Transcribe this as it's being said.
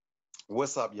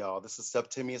What's up, y'all? This is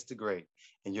Septimius the Great,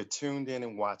 and you're tuned in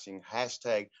and watching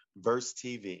hashtag Verse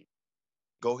TV.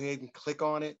 Go ahead and click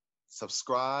on it,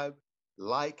 subscribe,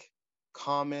 like,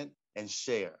 comment, and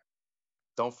share.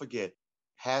 Don't forget,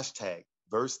 hashtag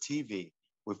Verse TV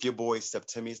with your boy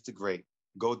Septimius the Great.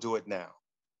 Go do it now.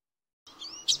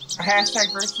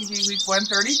 Hashtag Verse TV week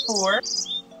 134.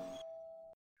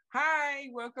 Hi,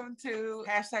 welcome to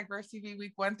hashtag Verse TV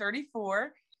week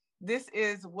 134. This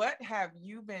is What Have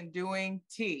You Been Doing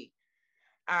T,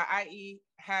 i.e.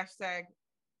 hashtag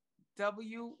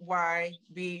WYBDT.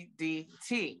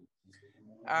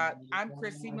 I'm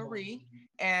Chrissy Marie,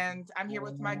 and I'm here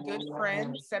with my good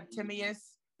friend,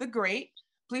 Septimius the Great.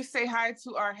 Please say hi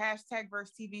to our hashtag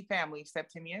Verse TV family,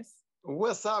 Septimius.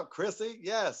 What's up, Chrissy?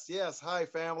 Yes. Hi,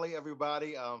 family,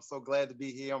 everybody. I'm so glad to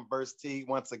be here on Verse T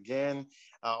once again.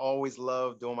 I always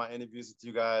love doing my interviews with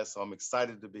you guys, so I'm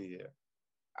excited to be here.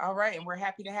 All right, and we're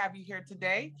happy to have you here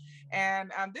today.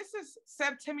 And this is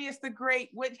Septimius the Great.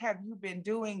 What have you been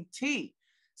doing, T?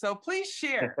 So please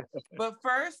share. But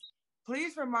first,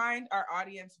 please remind our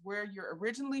audience where you're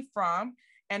originally from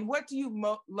and what do you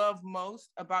love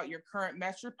most about your current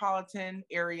metropolitan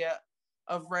area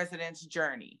of residence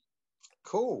journey.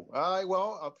 Cool. All right.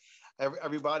 Well,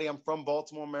 everybody, I'm from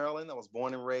Baltimore, Maryland. I was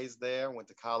born and raised there. Went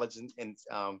to college in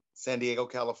San Diego,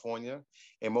 California,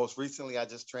 and most recently, I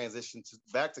just transitioned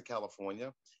back to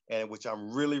California, and which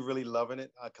I'm really loving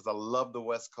it because I love the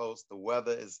West Coast. The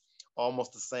weather is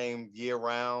almost the same year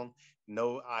round.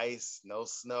 No ice, no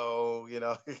snow.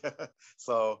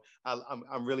 So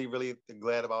I'm really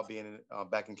glad about being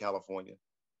back in California.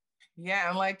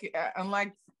 Yeah,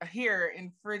 unlike here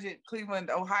in frigid Cleveland,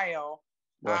 Ohio.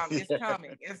 It's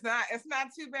coming. It's not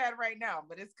too bad right now,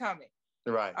 but it's coming.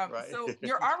 Right. So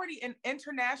you're already an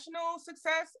international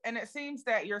success, and it seems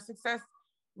that your success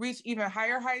reached even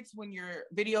higher heights when your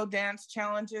video dance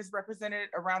challenges represented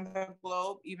around the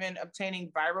globe, even obtaining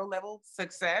viral level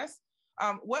success.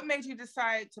 What made you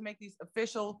decide to make these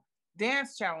official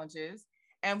dance challenges,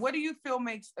 and what do you feel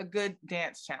makes a good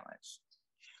dance challenge?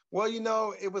 Well,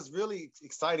 it was really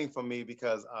exciting for me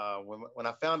because when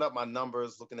I found out my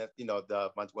numbers, looking at when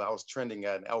I was trending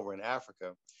at over in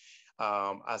Africa,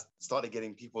 I started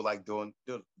getting people like doing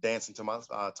dancing to my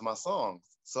songs.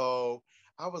 So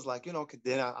I was like,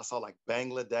 then I saw like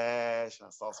Bangladesh, and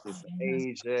I saw space in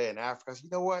Asia and Africa. So, you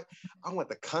know what? I want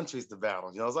the countries to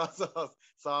battle.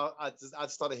 So I just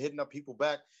started hitting up people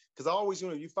back because I always,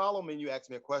 you follow me and you ask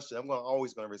me a question, I'm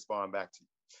always going to respond back to you.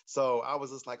 So I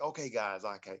was just like, okay, guys,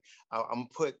 okay, I'm gonna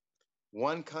put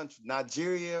one country,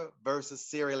 Nigeria versus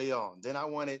Sierra Leone. Then I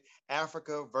wanted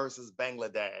Africa versus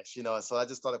Bangladesh, so I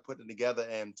just started putting it together.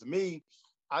 And to me,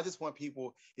 I just want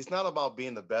people, it's not about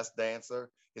being the best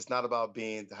dancer. It's not about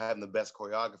having the best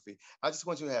choreography. I just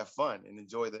want you to have fun and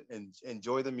enjoy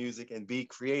the music and be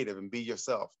creative and be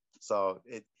yourself. So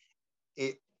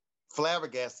it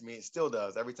flabbergasted me. It still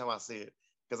does every time I see it.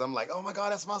 Because I'm like, oh my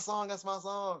God, that's my song.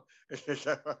 But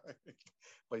yeah.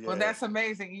 Well, that's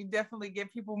amazing. You definitely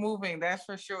get people moving, that's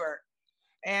for sure.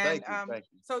 And Thank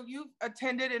you. So you've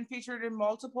attended and featured in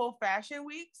multiple fashion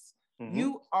weeks. Mm-hmm.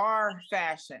 You are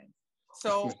fashion.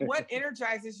 So what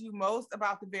energizes you most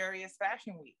about the various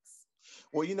fashion weeks?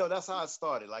 Well, that's how I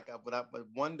started. But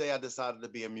one day I decided to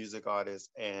be a music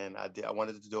artist, and I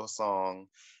wanted to do a song,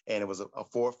 and it was a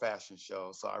for fashion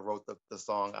show. So I wrote the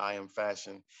song "I Am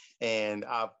Fashion," and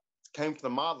I came from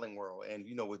the modeling world, and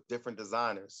with different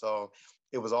designers. So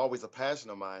it was always a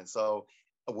passion of mine. So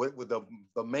with the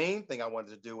main thing I wanted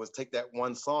to do was take that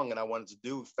one song, and I wanted to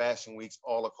do fashion weeks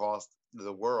all across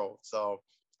the world. So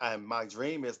my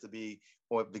dream is to be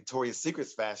on Victoria's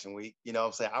Secret's Fashion Week.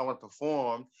 I'm saying I want to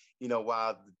perform,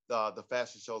 while the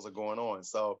fashion shows are going on.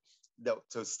 So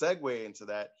to segue into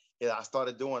that, I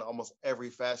started doing almost every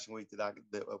fashion week that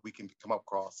we can come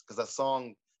across, because that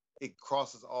song, it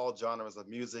crosses all genres of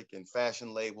music and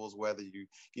fashion labels, whether you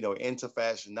into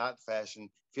fashion, not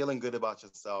fashion, feeling good about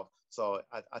yourself. So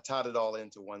I tied it all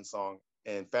into one song,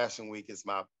 and Fashion Week is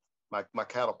my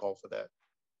catapult for that.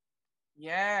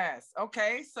 Yes.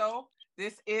 Okay. So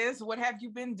this is What Have You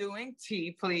Been Doing,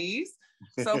 T, please.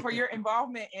 So for your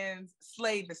involvement in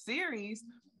Slave the series,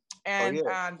 and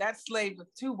that's Slave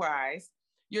with two Y's,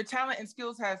 your talent and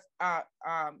skills has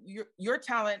your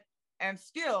talent and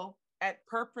skill at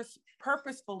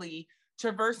purposefully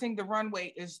traversing the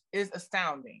runway is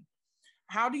astounding.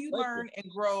 How do you learn and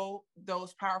grow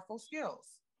those powerful skills?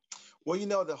 Well,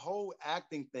 the whole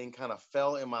acting thing kind of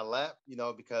fell in my lap,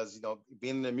 because,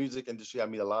 being in the music industry, I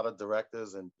meet a lot of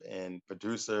directors and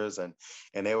producers, and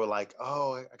they were like,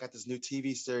 oh, I got this new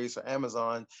TV series for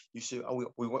Amazon. You should,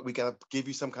 we got to give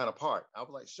you some kind of part. I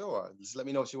was like, sure, just let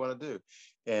me know what you want to do.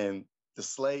 And the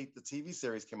Slade, the TV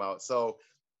series came out. So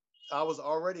I was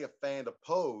already a fan of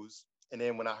Pose. And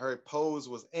then when I heard Pose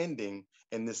was ending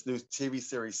and this new TV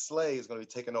series Slay is going to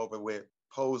be taking over where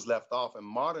Pose left off in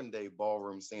modern day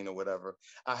ballroom scene or whatever,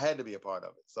 I had to be a part of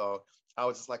it. So I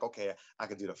was just like, okay, I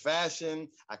can do the fashion,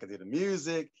 I can do the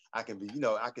music, I can be,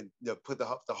 I can put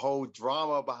the whole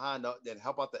drama behind and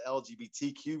help out the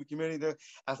LGBTQ community there.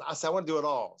 I said, I want to do it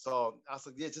all. So I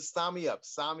said, yeah, just sign me up,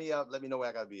 let me know where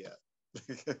I got to be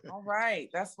at. All right,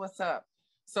 that's what's up.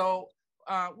 So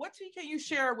what can you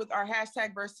share with our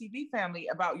hashtag Verse TV family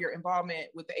about your involvement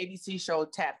with the ABC show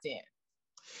Tapped In?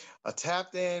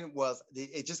 Tapped In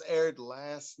it just aired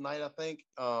last night, I think,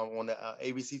 on the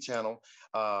ABC channel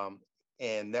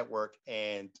and network.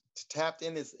 And Tapped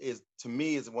In is to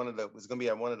me is going to be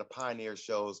one of the pioneer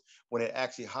shows when it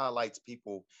actually highlights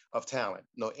people of talent,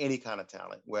 any kind of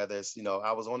talent. Whether it's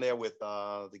I was on there with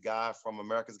the guy from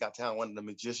America's Got Talent, one of the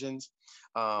magicians,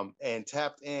 and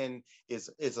Tapped In is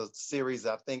a series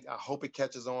I hope it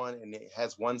catches on, and it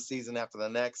has one season after the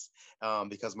next,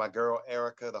 because my girl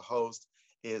Erica, the host,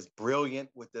 is brilliant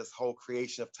with this whole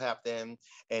creation of Tapped In,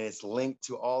 and it's linked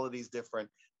to all of these different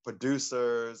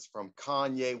producers from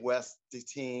Kanye West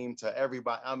team to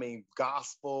everybody. I mean,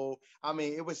 gospel. I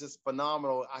mean, it was just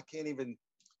phenomenal. I can't even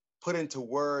put into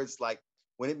words, like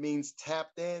when it means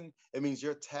tapped in, it means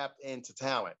you're tapped into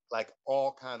talent, like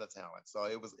all kind of talent. So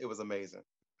it was amazing.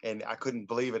 And I couldn't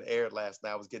believe it aired last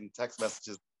night. I was getting text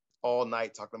messages all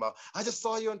night talking about, I just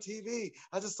saw you on TV.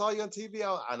 I just saw you on TV.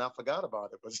 And I forgot about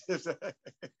it.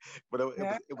 But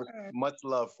it was much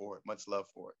love for it. Much love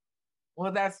for it.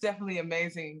 Well, that's definitely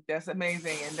amazing. That's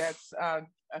amazing. And that's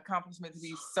accomplishment to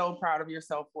be so proud of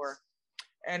yourself for.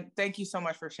 And thank you so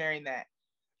much for sharing that.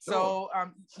 Sure.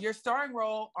 So your starring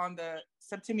role on the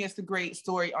Septimius the Great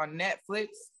story on Netflix.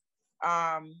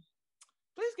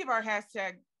 Please give our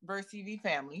hashtag Verse TV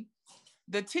family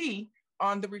the tea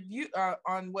on the review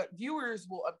on what viewers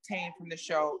will obtain from the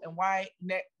show and why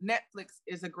Netflix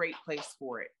is a great place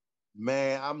for it.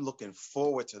 Man, I'm looking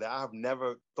forward to that. I've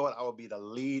never thought I would be the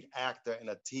lead actor in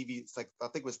a TV. It's like, I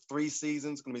think it was 3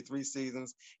 seasons, it's going to be 3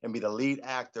 seasons, and be the lead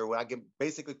actor where I get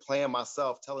basically playing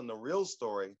myself, telling the real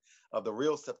story of the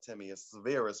real Septimius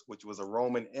Severus, which was a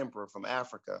Roman emperor from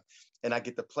Africa. And I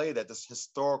get to play this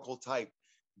historical type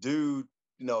dude,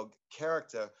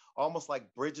 character, almost like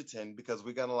Bridgerton, because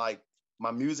we're going to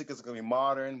my music is going to be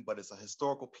modern, but it's a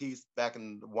historical piece back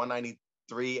in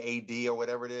 193 AD or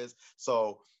whatever it is.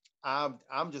 So I'm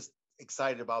just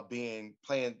excited about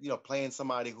playing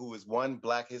somebody who is, one,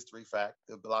 Black history fact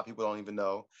that a lot of people don't even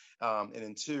know, and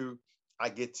then 2, I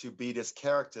get to be this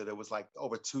character that was like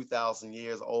over 2,000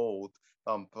 years old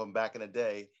from back in the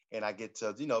day, and I get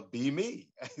to be me,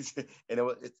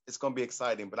 and it's going to be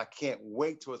exciting. But I can't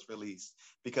wait till it's released,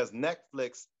 because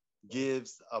Netflix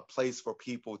gives a place for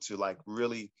people to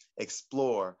really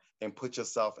explore and put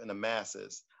yourself in the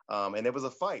masses. And there was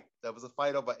a fight. There was a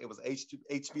fight over, it was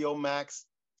HBO Max,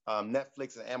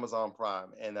 Netflix, and Amazon Prime.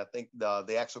 And I think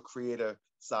the actual creator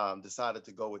decided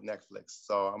to go with Netflix.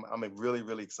 So I'm really,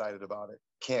 really excited about it.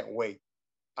 Can't wait.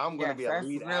 I'm going to be a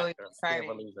lead really actor.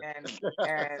 Exciting.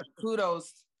 And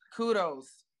kudos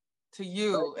to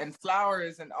you, and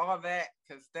flowers and all that,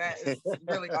 because that is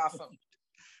really awesome.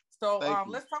 So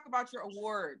let's talk about your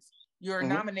awards, your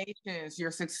nominations,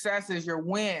 your successes, your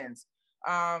wins,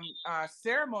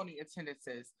 ceremony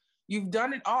attendances. You've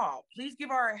done it all. Please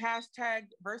give our hashtag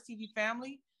Verse TV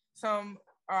family some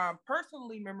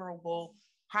personally memorable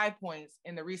high points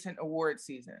in the recent award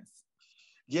seasons.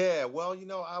 Yeah, well,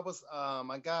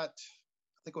 I got,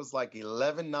 I think it was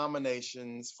 11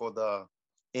 nominations for the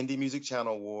Indie Music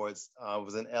Channel Awards. I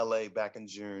was in LA back in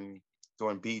June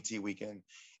during BET weekend,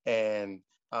 and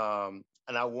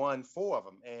I won 4 of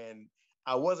them. And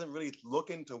I wasn't really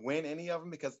looking to win any of them,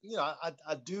 because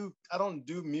I don't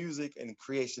do music and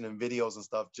creation and videos and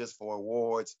stuff just for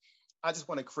awards. I just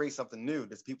want to create something new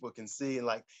that people can see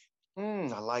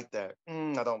and I like that.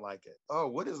 I don't like it. Oh,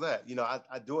 what is that?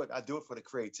 I do it for the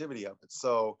creativity of it.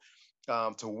 So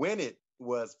to win it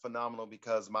was phenomenal,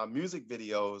 because my music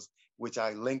videos, which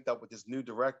I linked up with this new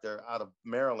director out of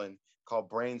Maryland called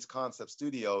Brains Concept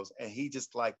Studios, and he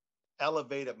just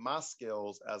elevated my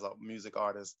skills as a music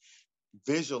artist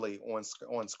visually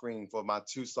on screen for my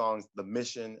 2 songs, The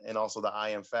Mission and also the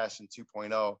I Am Fashion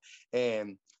 2.0.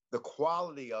 And the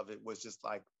quality of it was just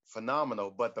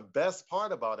phenomenal. But the best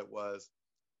part about it was,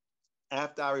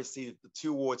 after I received the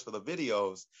 2 awards for the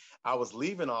videos, I was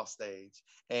leaving off stage,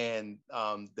 and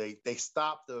they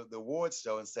stopped the awards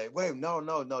show and said, wait,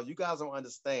 no, you guys don't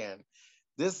understand.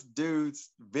 this dude's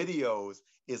videos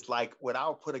is like what I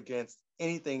would put against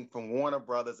anything from Warner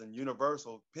Brothers and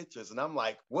Universal Pictures. And I'm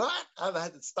like, what? I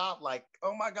had to stop, like,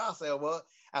 oh my gosh.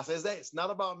 I said, it's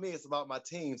not about me, it's about my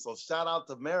team. So shout out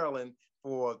to Marilyn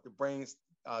for the Brains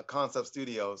Concept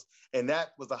Studios. And that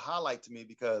was a highlight to me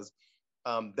because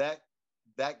that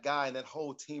guy and that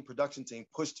whole team, production team,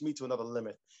 pushed me to another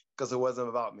limit because it wasn't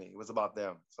about me, it was about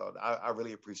them. So I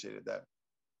really appreciated that.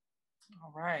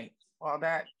 All right. Well,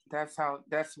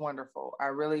 that's wonderful. I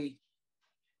really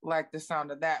like the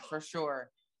sound of that for sure.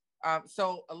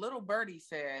 So a little birdie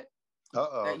said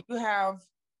that you have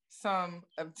some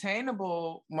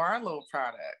obtainable Marlo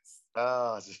products.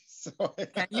 Oh,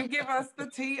 can you give us the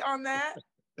tea on that?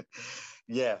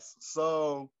 Yes.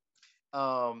 So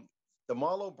the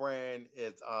Marlo brand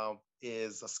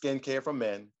is a skincare for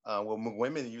men. Well,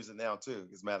 women use it now too,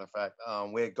 as a matter of fact,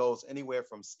 where it goes anywhere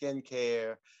from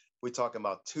skincare. We're talking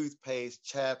about toothpaste,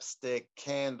 chapstick,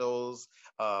 candles,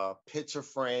 picture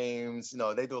frames. You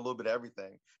know, they do a little bit of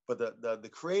everything. But the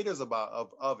creators of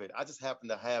it, I just happen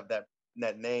to have that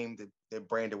name that they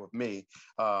branded with me.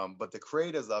 But the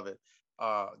creators of it,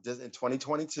 just in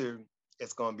 2022,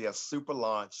 it's going to be a super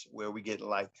launch where we get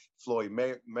like Floyd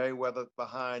Mayweather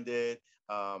behind it,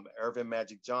 Irvin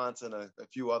Magic Johnson, a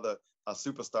few other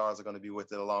superstars are going to be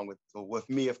with it, along with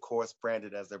me, of course,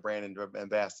 branded as their brand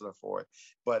ambassador for it.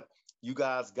 But you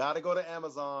guys got to go to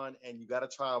Amazon and you got to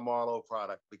try a Marlo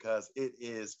product because it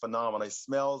is phenomenal. It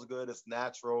smells good. It's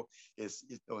natural. It's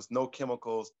no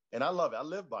chemicals. And I love it. I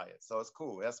live by it. So it's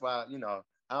cool. That's why, you know,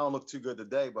 I don't look too good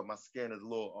today, but my skin is a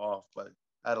little off. But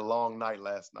I had a long night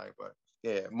last night. But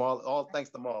yeah, all thanks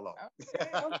to Marlo.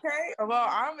 Okay. Well,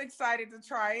 I'm excited to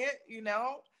try it, you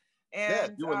know. And yeah,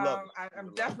 you would love it.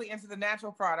 I'm definitely into the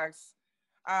natural products.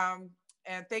 And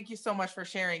thank you so much for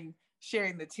sharing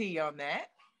the tea on that.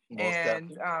 Most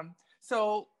and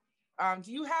so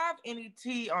do you have any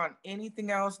tea on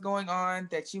anything else going on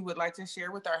that you would like to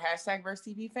share with our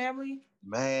 #VersTV family?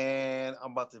 Man,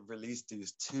 I'm about to release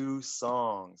these 2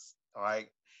 songs. All right.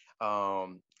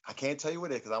 I can't tell you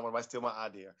what it is because I want to steal my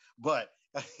idea. But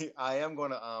I am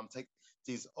going to take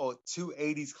these 2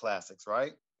 80s classics,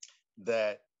 right?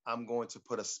 That I'm going to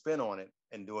put a spin on it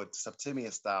and do it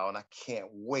Septimia style, and I can't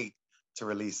wait to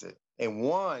release it. And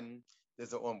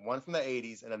there's one from the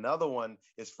 80s, and another one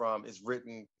is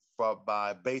written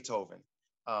by Beethoven.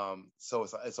 So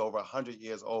it's over 100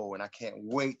 years old, and I can't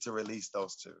wait to release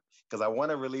those 2 because I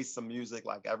want to release some music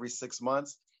like every 6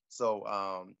 months.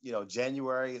 So, you know,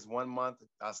 January is 1 month.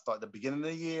 I start the beginning of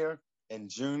the year, and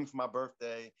June for my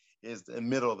birthday is the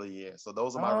middle of the year. So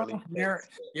those are my release dates.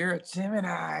 You're a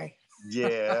Gemini.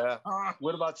 Yeah.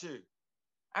 What about you?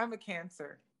 I'm a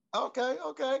Cancer. Okay.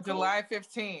 Cool. July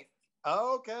 15th.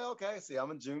 Okay. See, I'm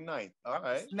in June 9th. All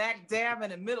right. Smack dab in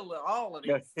the middle of all of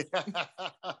this.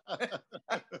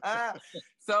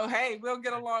 So, hey, we'll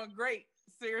get along great.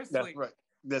 Seriously.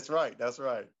 That's right.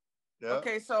 Yeah.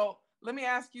 Okay, so let me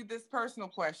ask you this personal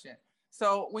question.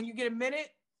 So when you get a minute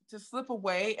to slip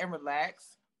away and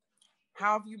relax,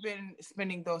 how have you been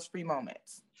spending those free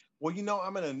moments? Well, you know,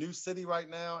 I'm in a new city right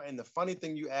now. And the funny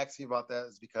thing you asked me about that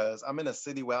is because I'm in a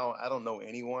city where I don't know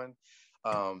anyone.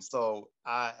 So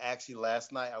I actually,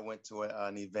 last night I went to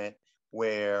an event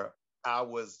where I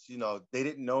was, you know, they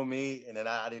didn't know me and then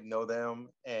I didn't know them.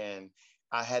 And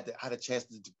I had a chance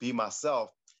to be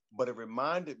myself, but it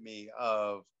reminded me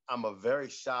of, I'm a very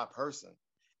shy person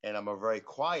and I'm a very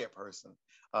quiet person.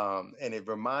 And it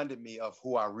reminded me of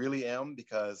who I really am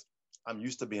because I'm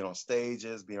used to being on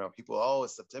stages, being around people. Oh,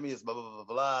 it's Septimius, blah, blah, blah,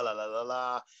 blah, la, la, la,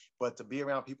 la. But to be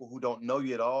around people who don't know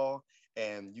you at all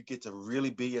and you get to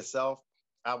really be yourself,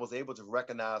 I was able to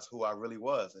recognize who I really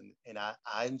was. And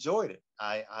I enjoyed it.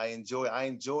 I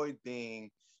enjoyed being,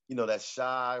 you know, that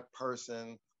shy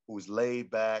person who's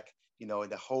laid back, you know,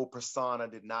 and the whole persona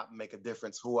did not make a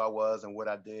difference who I was and what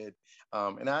I did.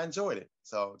 And I enjoyed it.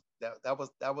 So that was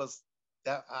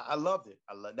I loved it.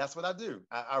 That's what I do.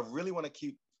 I really want to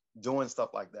keep doing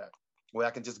stuff like that where I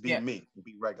can just be me,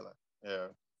 be regular. Yeah.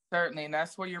 Certainly. And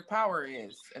that's where your power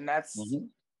is. And that's,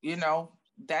 you know,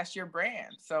 that's your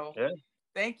brand. So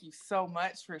thank you so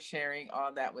much for sharing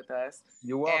all that with us.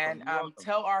 You're welcome. And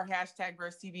tell our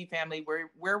 #VersTV family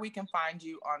where we can find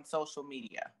you on social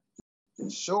media.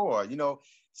 Sure. You know,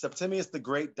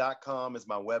 SeptimiusTheGreat.com is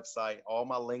my website. All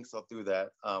my links are through that.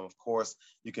 Of course,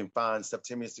 you can find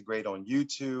Septimius the Great on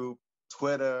YouTube,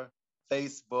 Twitter,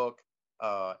 Facebook,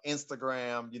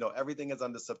 Instagram. You know, everything is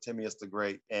under Septimius the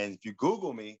Great. And if you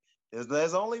Google me,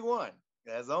 there's only one.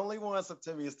 There's only one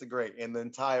Septimius the Great in the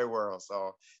entire world.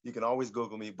 So you can always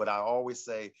Google me, but I always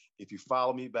say, if you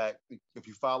follow me back, if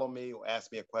you follow me or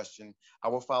ask me a question, I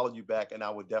will follow you back and I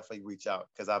will definitely reach out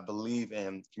because I believe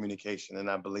in communication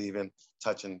and I believe in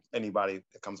touching anybody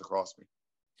that comes across me.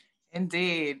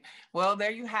 Indeed. Well,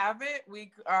 there you have it.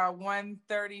 Week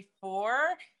 134.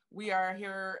 We are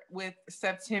here with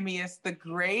Septimius the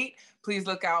Great. Please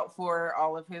look out for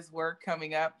all of his work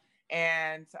coming up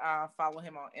and follow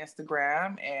him on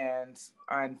Instagram and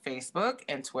on Facebook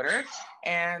and Twitter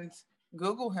and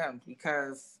Google him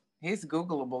because he's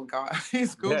Googleable, God.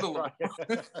 He's Googleable.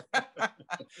 Right.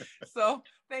 So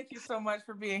thank you so much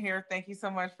for being here. Thank you so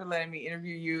much for letting me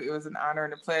interview you. It was an honor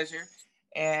and a pleasure.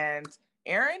 And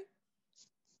Aaron?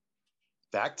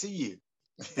 Back to you.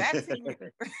 Back to you.